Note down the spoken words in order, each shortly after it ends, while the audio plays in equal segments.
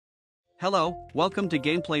Hello, welcome to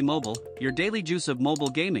Gameplay Mobile, your daily juice of mobile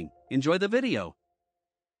gaming. Enjoy the video.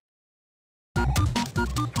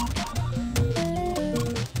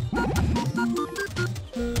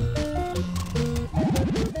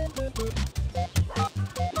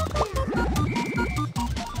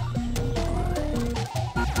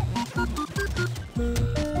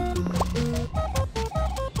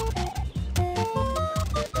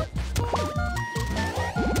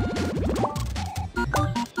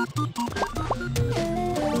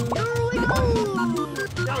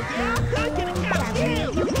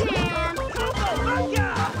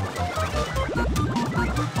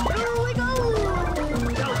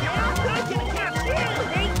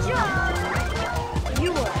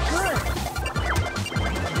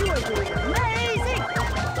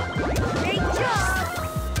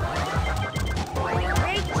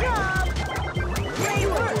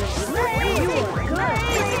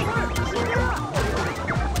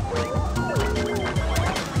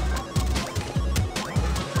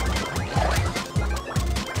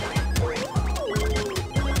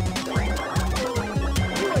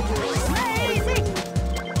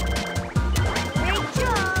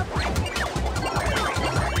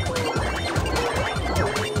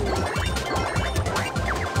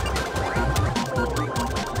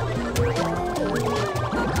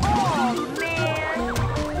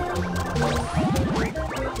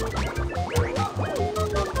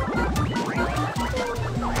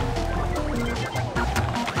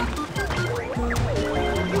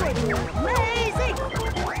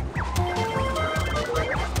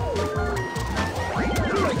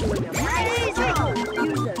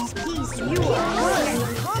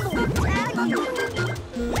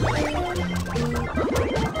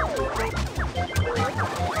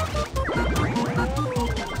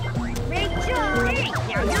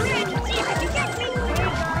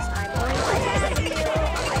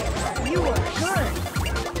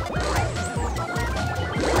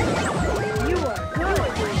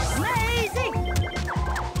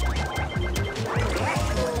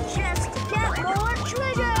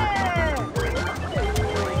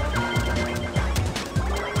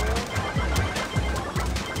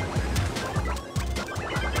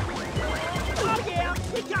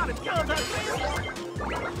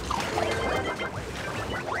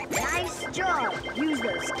 Nice job! Use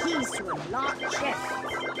those keys to unlock chests.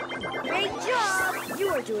 Great job! You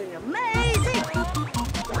are doing amazing!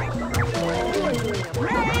 You are doing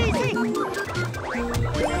amazing!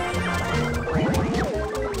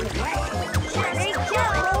 Great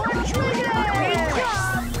job! More treasure! Great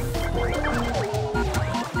job!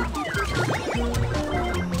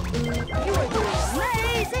 You are doing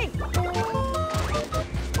amazing!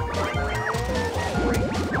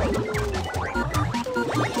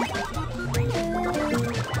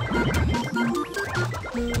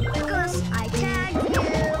 Gus, I tagged you.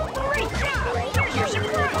 Great job! Here's your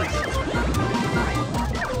surprise.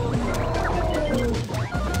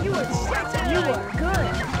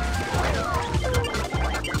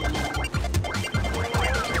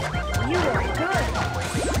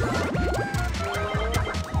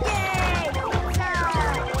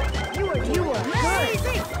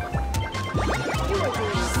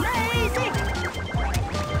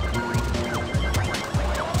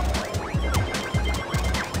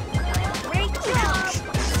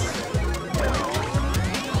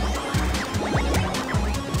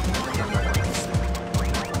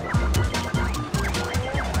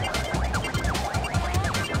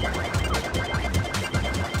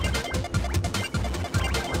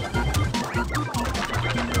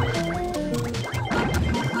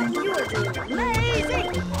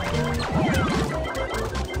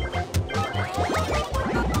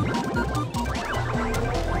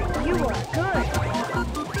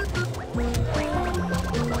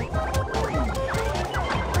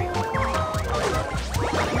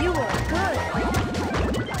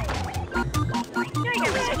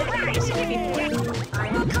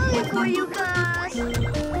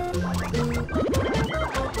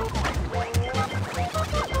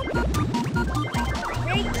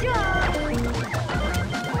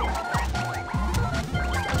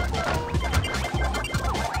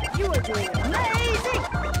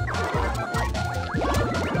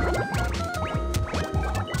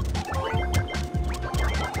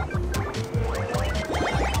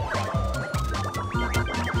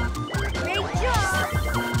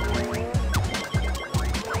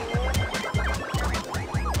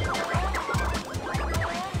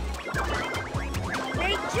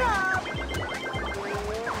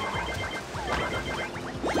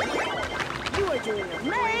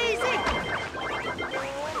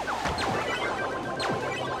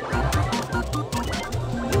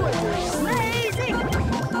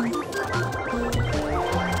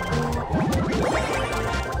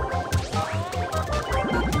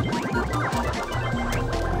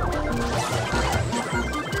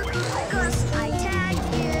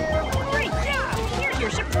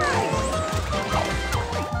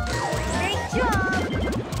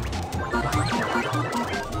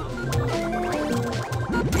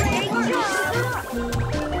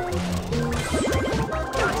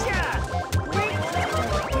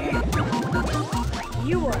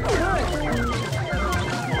 You are good.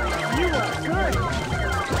 You are good.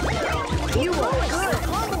 You are good.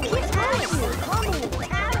 Combo will tag you. Combo will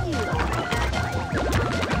tag you.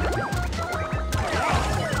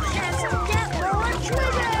 Chance to get more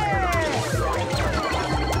treasure.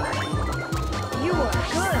 You are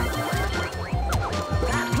good.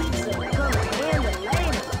 That pizza will come in handy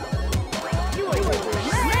later. You are doing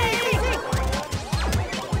amazing.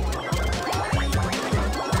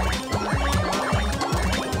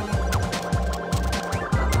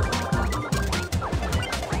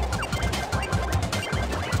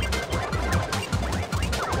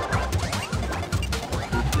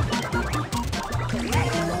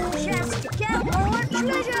 Chance to get more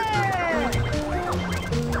treasure!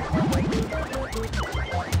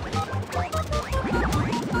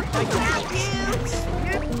 I got you!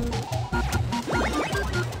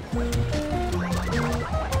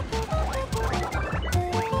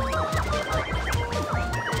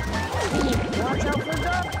 Watch out for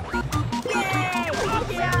the... Yay!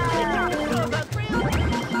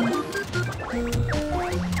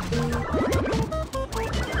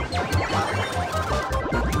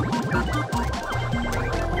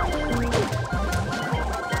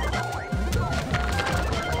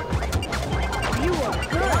 You are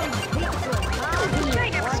good.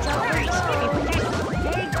 Watch out for the...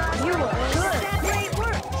 Hey, Gus, you are good. Great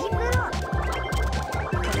work. Keep it up.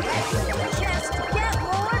 Chance to get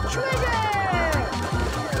more treasure.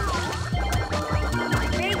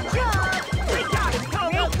 Great job. Great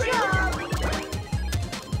job.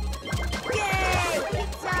 Yay,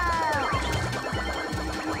 pizza.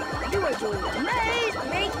 You are doing amazing.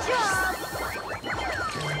 Great job.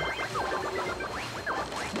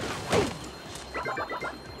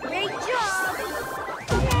 Great job.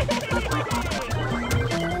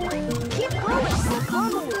 Keep going. The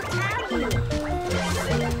combo will tag you.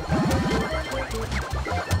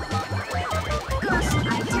 Gus,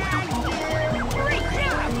 I tag you. Great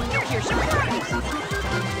job. Here's your surprise.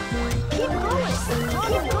 Keep going. The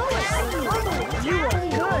combo will tag you. You are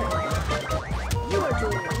good. You are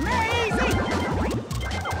doing amazing.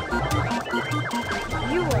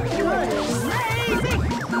 You are good. Amazing.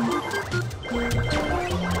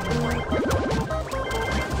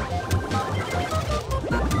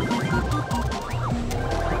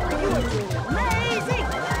 You are doing amazing.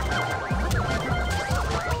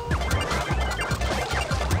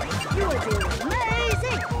 You are doing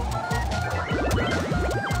amazing.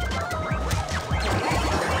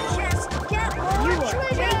 Chance to get more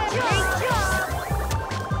treasure. Great job.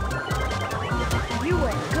 You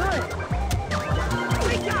are good.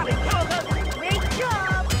 We got it, Combo. Great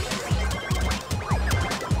job.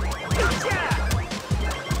 Gotcha.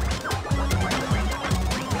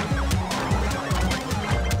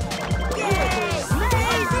 Yay!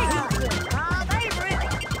 Amazing. Our favorite.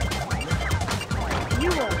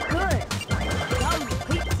 You are good. Yum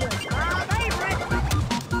pizza. Our favorite.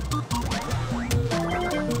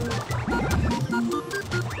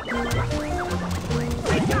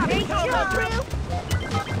 Great job, Combo.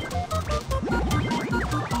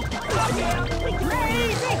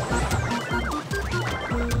 Amazing!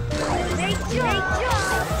 Great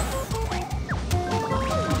job!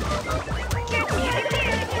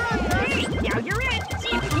 Hey, now you're in.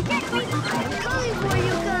 See if you can catch me. I'm coming for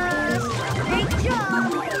you, Gus. Great job!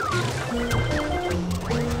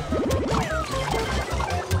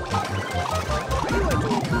 You are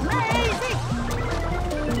doing amazing!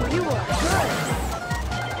 You are good!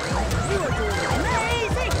 You are doing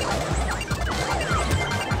amazing!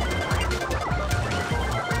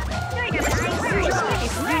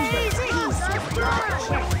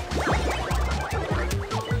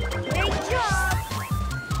 Great job!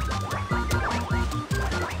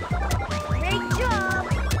 Great job!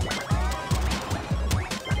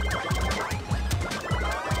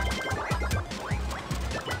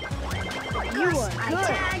 You are good! I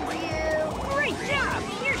tagged you! Great job!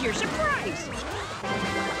 Here's your surprise!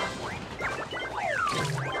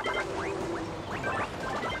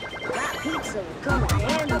 That pizza will come in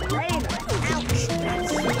handy later.